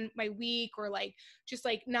plan my week or like just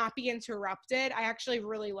like not be interrupted. I actually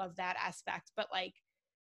really love that aspect, but like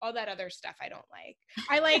all that other stuff I don't like.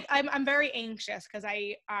 I'm very anxious because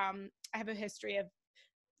I have a history of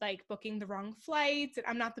like booking the wrong flights, and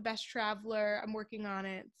I'm not the best traveler. I'm working on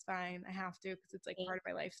it. It's fine. I have to, because it's like part of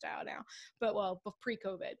my lifestyle now, but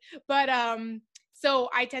pre-COVID. But so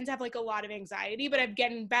I tend to have like a lot of anxiety, but I'm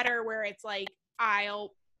getting better where it's like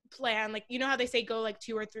I'll plan, like, you know how they say go like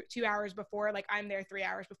 2 hours before, like I'm there 3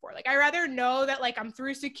 hours before. Like I rather know that like I'm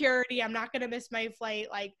through security, I'm not gonna miss my flight,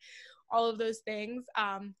 like all of those things.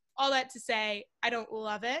 All that to say, I don't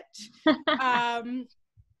love it.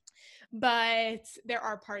 But there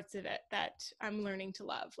are parts of it that I'm learning to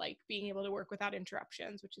love, like being able to work without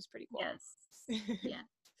interruptions, which is pretty cool. Yes.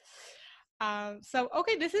 Yeah. So,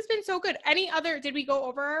 okay, this has been so good. Did we go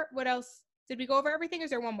over, what else? Did we go over everything? Or is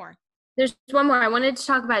there one more? There's one more. I wanted to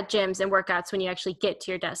talk about gyms and workouts when you actually get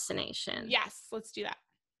to your destination. Yes, let's do that.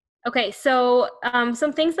 Okay, so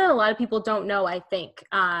some things that a lot of people don't know, I think,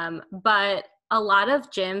 but a lot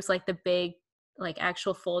of gyms, like the big, like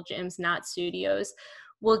actual full gyms, not studios,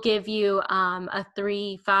 will give you a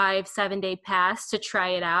 3, 5, 7-day pass to try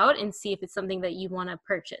it out and see if it's something that you want to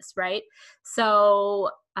purchase, right?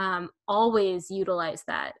 So always utilize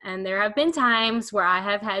that. And there have been times where I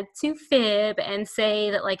have had to fib and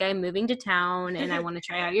say that, like, I'm moving to town and I want to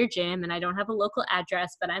try out your gym and I don't have a local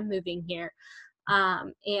address, but I'm moving here.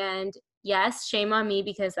 And yes, shame on me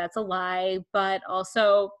because that's a lie, but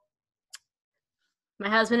also my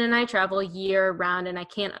husband and I travel year round and I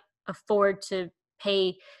can't afford to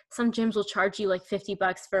pay. Some gyms will charge you like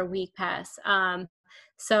 $50 for a week pass.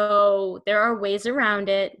 So there are ways around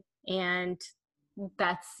it, and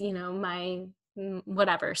that's, my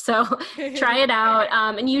whatever. So try it out.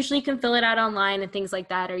 And usually you can fill it out online and things like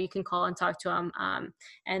that, or you can call and talk to them,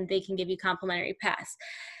 and they can give you complimentary pass.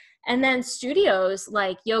 And then studios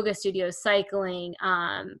like yoga studios, cycling,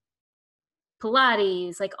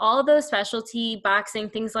 Pilates, like all those specialty,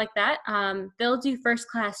 boxing, things like that, they'll do first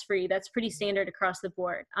class free. That's pretty standard across the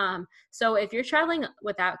board. So if you're traveling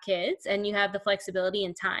without kids and you have the flexibility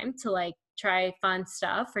and time to like try fun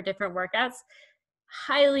stuff for different workouts,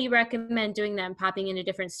 highly recommend doing that and popping into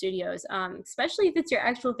different studios, especially if it's your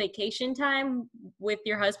actual vacation time with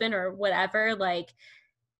your husband or whatever. Like,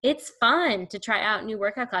 it's fun to try out new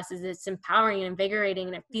workout classes. It's empowering and invigorating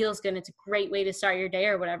and it feels good. It's a great way to start your day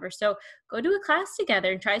or whatever. So go do a class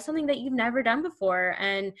together and try something that you've never done before,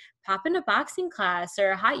 and pop in a boxing class or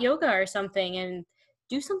a hot yoga or something and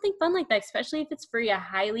do something fun like that, especially if it's free. I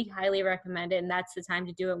highly, highly recommend it. And that's the time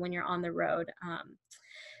to do it when you're on the road.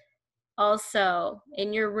 Also,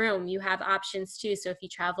 in your room, you have options too. So if you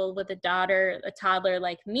travel with a toddler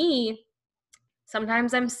like me,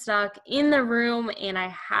 sometimes I'm stuck in the room and I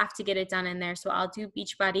have to get it done in there. So I'll do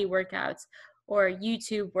Beachbody workouts or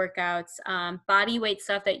YouTube workouts, body weight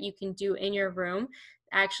stuff that you can do in your room.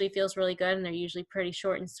 Actually feels really good, and they're usually pretty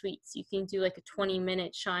short and sweet. So you can do like a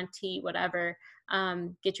 20-minute Shanti, whatever,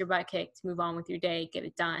 get your butt kicked, move on with your day, get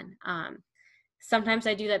it done. Sometimes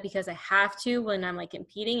I do that because I have to when I'm like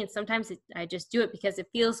competing, and sometimes I just do it because it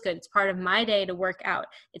feels good. It's part of my day to work out.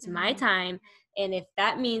 It's my time. And if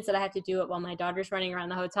that means that I have to do it while my daughter's running around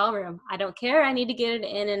the hotel room, I don't care. I need to get it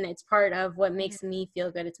in, and it's part of what makes me feel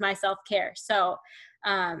good. It's my self-care. So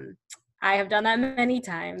I have done that many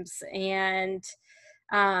times. And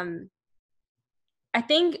I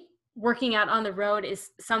think working out on the road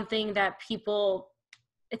is something that people,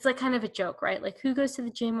 it's like kind of a joke, right? Like, who goes to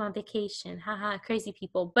the gym on vacation? Haha, crazy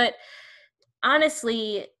people. But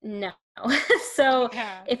honestly, no. So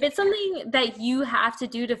if it's something that you have to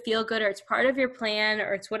do to feel good, or it's part of your plan,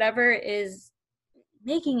 or it's whatever is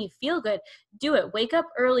making you feel good, do it. Wake up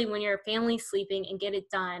early when your family's sleeping and get it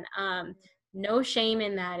done. No shame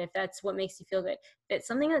in that if that's what makes you feel good. If it's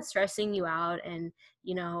something that's stressing you out and,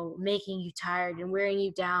 making you tired and wearing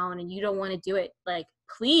you down and you don't want to do it, like,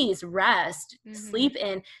 please rest, sleep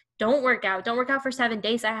in, don't work out for 7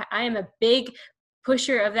 days. I am a big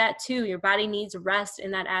pusher of that too. Your body needs rest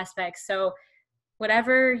in that aspect. So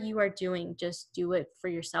whatever you are doing, just do it for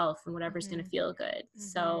yourself and whatever's going to feel good.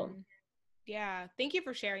 So yeah, thank you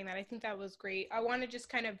for sharing that. I think that was great. I want to just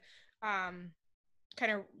kind of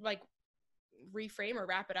like reframe or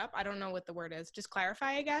wrap it up. I don't know what the word is. Just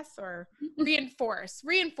clarify, I guess, or reinforce.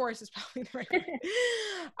 Reinforce is probably the right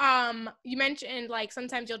word. You mentioned like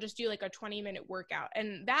sometimes you'll just do like a 20-minute workout,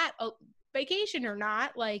 and that vacation or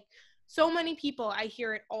not, like, so many people, I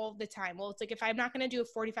hear it all the time. Well, it's like, if I'm not going to do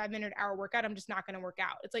a 45-minute hour workout, I'm just not going to work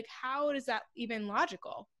out. It's like, how is that even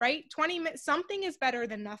logical, right? 20 minutes, something is better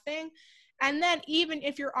than nothing. And then even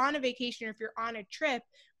if you're on a vacation or if you're on a trip,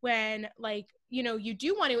 when like, you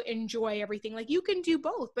do want to enjoy everything, like you can do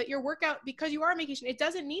both, but your workout, because you are on vacation, it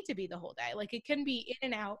doesn't need to be the whole day. Like, it can be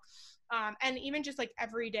in and out. And even just like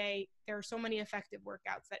every day, there are so many effective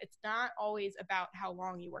workouts that it's not always about how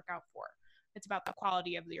long you work out for. It's about the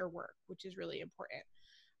quality of your work, which is really important.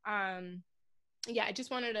 Yeah, I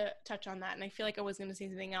just wanted to touch on that. And I feel like I was going to say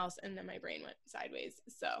something else, and then my brain went sideways.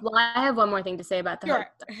 So, well, I have one more thing to say about the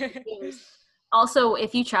sure. Also,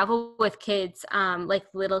 if you travel with kids, like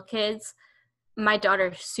little kids, my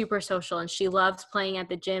daughter's super social and she loves playing at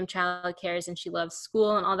the gym, child cares, and she loves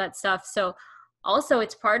school and all that stuff. So also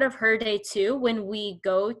it's part of her day too. When we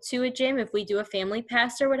go to a gym, if we do a family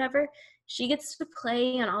pass or whatever, she gets to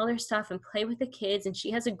play on all their stuff and play with the kids, and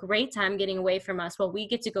she has a great time getting away from us while we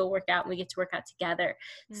get to go work out and we get to work out together.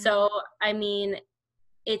 So, I mean,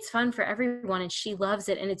 it's fun for everyone and she loves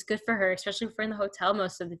it, and it's good for her, especially if we're in the hotel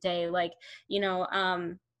most of the day. Like,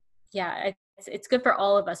 yeah, it's good for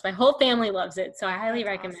all of us. My whole family loves it. So I highly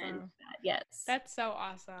recommend that. Yes. That's so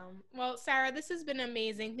awesome. Well, Sarah, this has been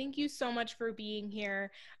amazing. Thank you so much for being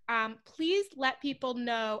here. Please let people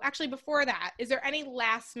know, actually before that, is there any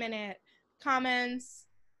last minute comments,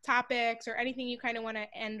 topics, or anything you kind of want to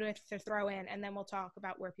end with to throw in, and then we'll talk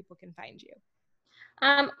about where people can find you?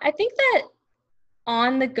 I think that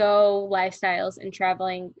on the go lifestyles and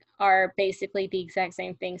traveling are basically the exact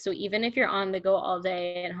same thing. So even if you're on the go all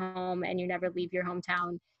day at home and you never leave your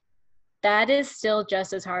hometown, that is still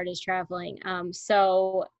just as hard as traveling. And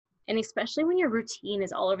especially when your routine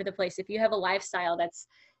is all over the place, if you have a lifestyle that's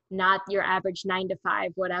not your average 9 to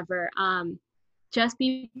 5, whatever, just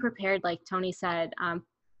be prepared. Like Tony said,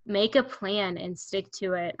 make a plan and stick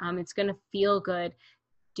to it. It's going to feel good.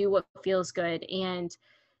 Do what feels good, and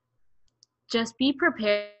just be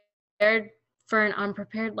prepared for an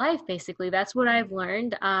unprepared life. Basically, that's what I've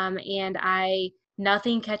learned. And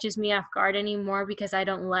nothing catches me off guard anymore because I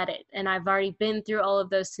don't let it. And I've already been through all of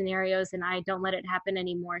those scenarios and I don't let it happen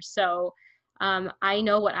anymore. So I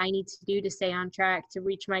know what I need to do to stay on track, to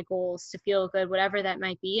reach my goals, to feel good, whatever that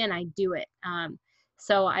might be, and I do it.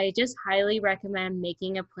 So I just highly recommend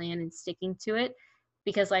making a plan and sticking to it.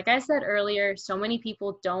 Because like I said earlier, so many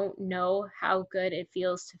people don't know how good it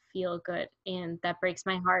feels to feel good. And that breaks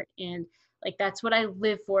my heart. And like, that's what I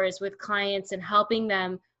live for, is with clients and helping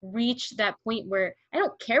them reach that point where I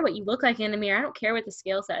don't care what you look like in the mirror. I don't care what the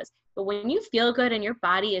scale says. But when you feel good and your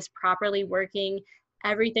body is properly working,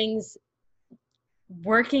 everything's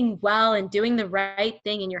working well and doing the right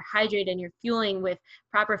thing, and you're hydrated and you're fueling with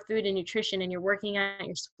proper food and nutrition, and you're working out,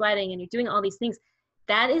 you're sweating, and you're doing all these things,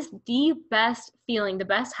 that is the best feeling, the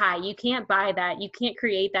best high. You can't buy that. You can't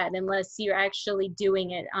create that unless you're actually doing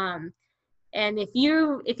it. And if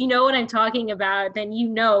you know what I'm talking about, then you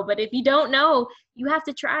know. But if you don't know, you have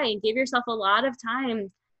to try and give yourself a lot of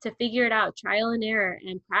time to figure it out, trial and error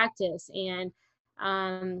and practice, and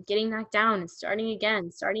getting knocked down and starting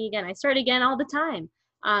again. I start again all the time.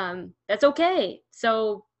 That's okay.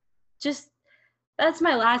 So just, that's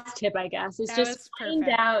my last tip, I guess, is just find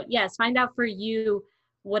out for you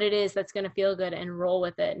what it is that's going to feel good, and roll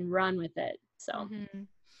with it and run with it. So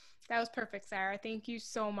that was perfect, Sarah. Thank you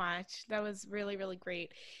so much. That was really, really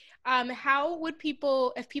great. How would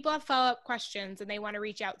people, if people have follow-up questions and they want to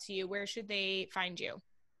reach out to you, where should they find you?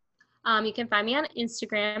 You can find me on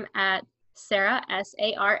Instagram at Sarah,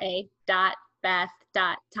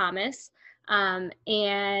 Sara.Beth.Thomas.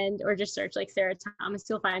 Or just search like Sarah Thomas,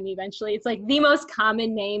 you'll find me eventually. It's like the most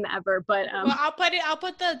common name ever, but well, I'll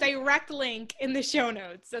put the direct link in the show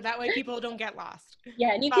notes so that way people don't get lost.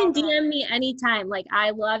 Yeah, and you can DM me anytime. Like, I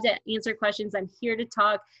love to answer questions. I'm here to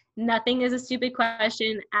talk. Nothing is a stupid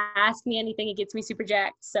question. Ask me anything. It gets me super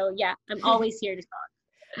jacked. So yeah, I'm always here to talk.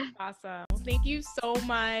 Awesome. Thank you so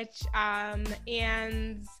much.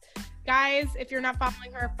 And guys, if you're not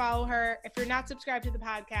following her, follow her. If you're not subscribed to the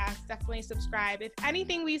podcast, definitely subscribe. If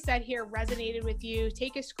anything we said here resonated with you,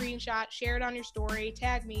 take a screenshot, share it on your story,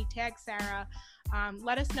 tag me, tag Sarah.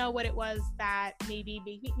 Let us know what it was that maybe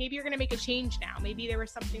you're going to make a change now. Maybe there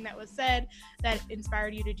was something that was said that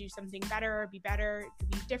inspired you to do something better, or be better, to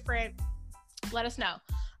be different. Let us know.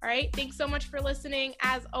 All right. Thanks so much for listening.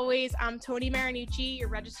 As always, I'm Tony Marinucci, your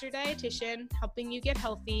registered dietitian, helping you get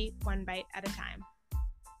healthy one bite at a time.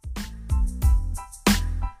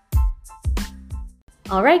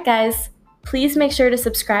 All right, guys, please make sure to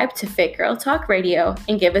subscribe to Fit Girl Talk Radio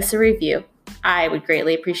and give us a review. I would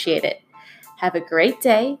greatly appreciate it. Have a great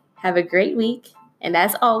day, have a great week, and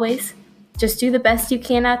as always, just do the best you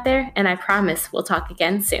can out there, and I promise we'll talk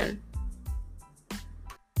again soon.